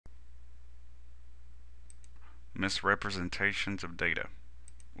Misrepresentations of Data.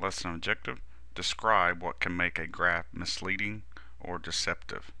 Lesson objective: describe what can make a graph misleading or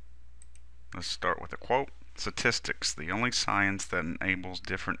deceptive. Let's start with a quote. Statistics, the only science that enables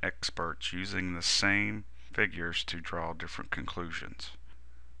different experts using the same figures to draw different conclusions.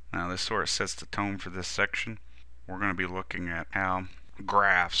 Now this sort of sets the tone for this section. We're going to be looking at how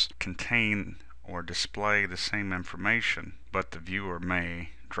graphs contain or display the same information, but the viewer may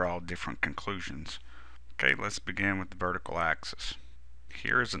draw different conclusions. Okay, let's begin with the vertical axis.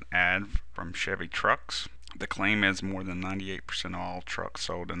 Here is an ad from Chevy trucks. The claim is more than 98% of all trucks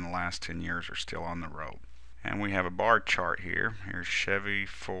sold in the last 10 years are still on the road. And we have a bar chart here. Here's Chevy,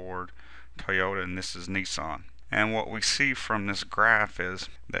 Ford, Toyota, and this is Nissan. And what we see from this graph is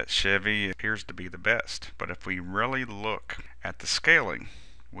that Chevy appears to be the best. But if we really look at the scaling,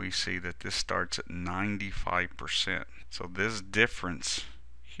 we see that this starts at 95%. So this difference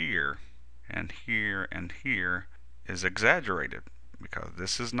here and here and here is exaggerated, because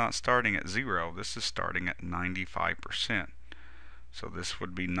this is not starting at 0, this is starting at 95%. So this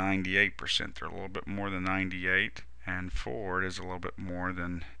would be 98%. They're a little bit more than 98, and Ford is a little bit more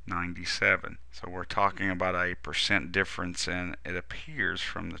than 97. So we're talking about a percent difference, and it appears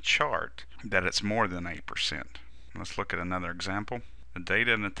from the chart that it's more than 8%. Let's look at another example. The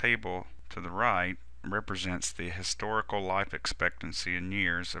data in the table to the right represents the historical life expectancy in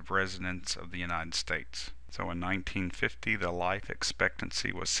years of residents of the United States. So in 1950, the life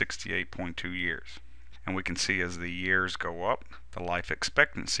expectancy was 68.2 years. And we can see as the years go up, the life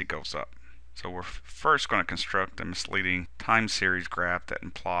expectancy goes up. So we're first going to construct a misleading time series graph that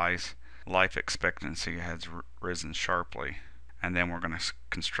implies life expectancy has risen sharply. And then we're going to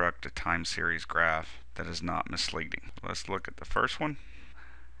construct a time series graph that is not misleading. Let's look at the first one.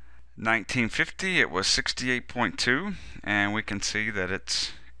 1950, it was 68.2, and we can see that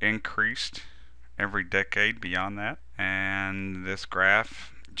it's increased every decade beyond that. And this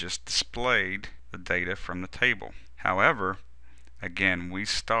graph just displayed the data from the table. However, again, we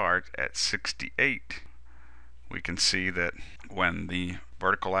start at 68. We can see that when the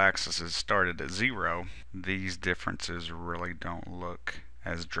vertical axis is started at 0, these differences really don't look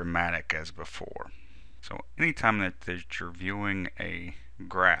as dramatic as before. So anytime that you're viewing a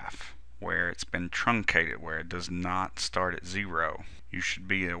graph where it's been truncated, where it does not start at 0, you should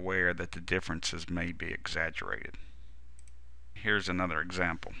be aware that the differences may be exaggerated. Here's another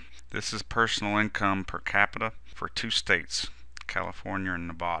example. This is personal income per capita for 2 states, California and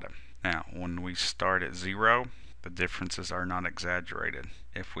Nevada. Now, when we start at 0, the differences are not exaggerated.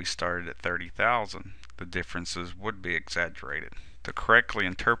 If we started at 30,000, the differences would be exaggerated. To correctly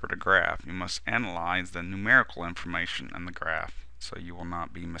interpret a graph, you must analyze the numerical information in the graph, so you will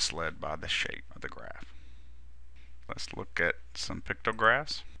not be misled by the shape of the graph. Let's look at some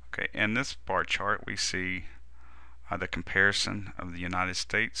pictographs. Okay, in this bar chart we see the comparison of the United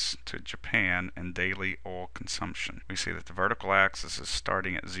States to Japan in daily oil consumption. We see that the vertical axis is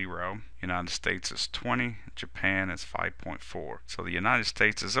starting at 0, United States is 20, Japan is 5.4. So the United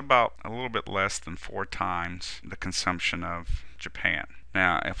States is about a little bit less than 4 times the consumption of Japan.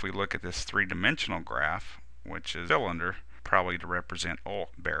 Now if we look at this 3-dimensional graph, which is cylinder, probably to represent oil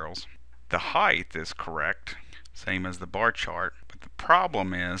barrels, the height is correct, same as the bar chart, but the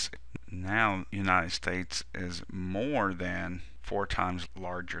problem is now the United States is more than 4 times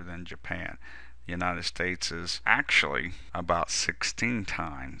larger than Japan. The United States is actually about 16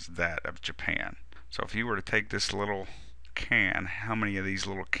 times that of Japan. So if you were to take this little can, how many of these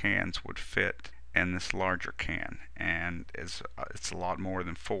little cans would fit in this larger can? And it's a lot more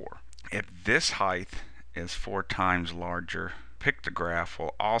than 4. If this height is 4 times larger, pictograph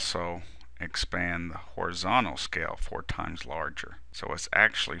will also expand the horizontal scale 4 times larger. So it's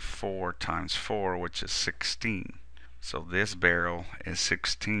actually 4 times 4, which is 16. So this barrel is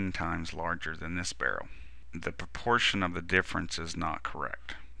 16 times larger than this barrel. The proportion of the difference is not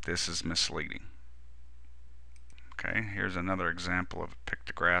correct. This is misleading. Okay, here's another example of a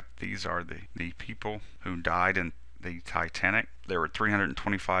pictograph. These are the people who died in the Titanic. There were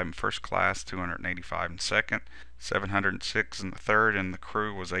 325 in first class, 285 in second, 706 in the third, and the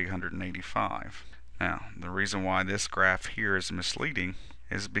crew was 885. Now, the reason why this graph here is misleading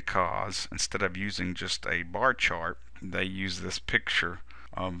is because instead of using just a bar chart, they use this picture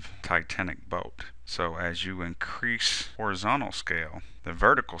of Titanic boat. So as you increase horizontal scale, the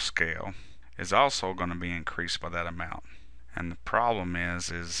vertical scale is also going to be increased by that amount. And the problem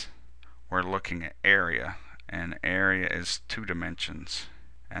is we're looking at area, and area is 2 dimensions,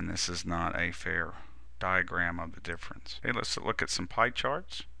 and this is not a fair diagram of the difference. Okay, let's look at some pie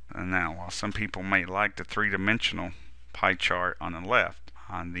charts. And now, while some people may like the 3-dimensional pie chart on the left,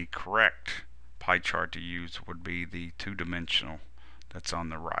 on the correct pie chart to use would be the two-dimensional that's on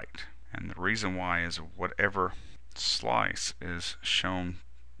the right. And the reason why is whatever slice is shown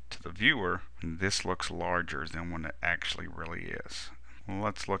to the viewer, this looks larger than what it actually really is. Well,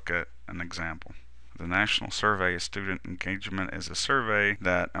 let's look at an example. The National Survey of Student Engagement is a survey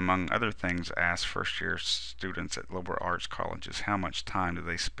that, among other things, asks first-year students at liberal arts colleges how much time do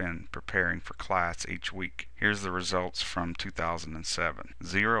they spend preparing for class each week. Here's the results from 2007.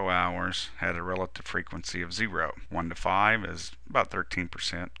 0 hours had a relative frequency of 0. 1 to 5 is about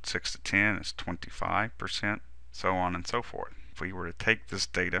 13%. 6 to 10 is 25%, so on and so forth. If we were to take this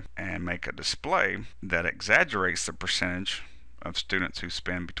data and make a display that exaggerates the percentage of students who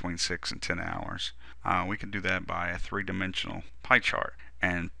spend between 6 and 10 hours, we can do that by a three-dimensional pie chart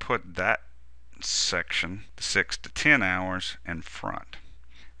and put that section, the 6 to 10 hours, in front.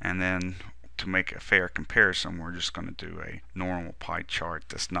 And then to make a fair comparison, we're just going to do a normal pie chart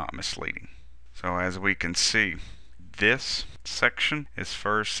that's not misleading. So as we can see, this section is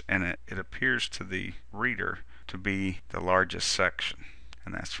first, and it appears to the reader to be the largest section,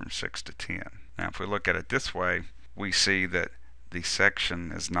 and that's from 6 to 10. Now if we look at it this way, we see that the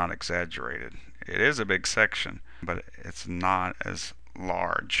section is not exaggerated. It is a big section, but it's not as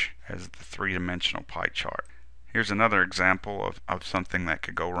large as the three-dimensional pie chart. Here's another example of something that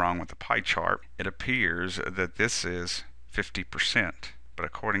could go wrong with the pie chart. It appears that this is 50%, but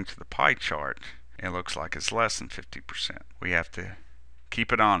according to the pie chart, it looks like it's less than 50%. We have to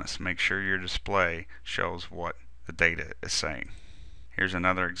keep it honest. Make sure your display shows what the data is saying. Here's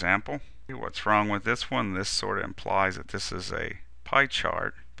another example. What's wrong with this one? This sort of implies that this is a pie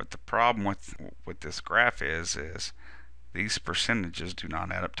chart, but the problem with this graph is these percentages do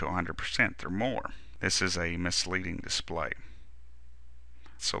not add up to 100%. They're more. This is a misleading display.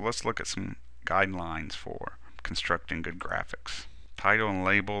 So let's look at some guidelines for constructing good graphics. Title and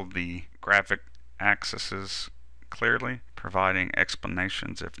label the graphic axes clearly, providing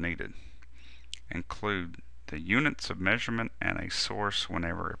explanations if needed. Include the units of measurement and a source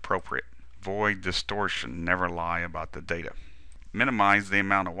whenever appropriate. Avoid distortion. Never lie about the data. Minimize the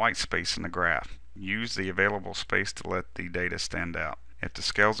amount of white space in the graph. Use the available space to let the data stand out. If the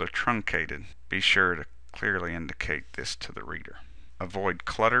scales are truncated, be sure to clearly indicate this to the reader. Avoid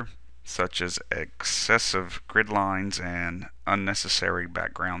clutter, such as excessive grid lines and unnecessary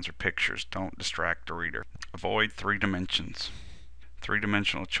backgrounds or pictures. Don't distract the reader. Avoid three dimensions.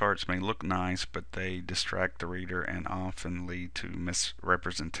 Three-dimensional charts may look nice, but they distract the reader and often lead to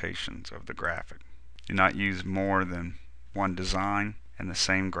misrepresentations of the graphic. Do not use more than one design in the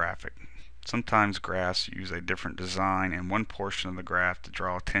same graphic. Sometimes graphs use a different design in one portion of the graph to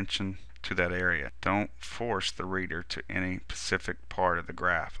draw attention to that area. Don't force the reader to any specific part of the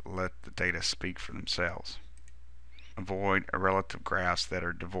graph. Let the data speak for themselves. Avoid irrelative graphs that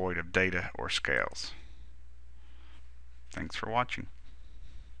are devoid of data or scales. Thanks for watching.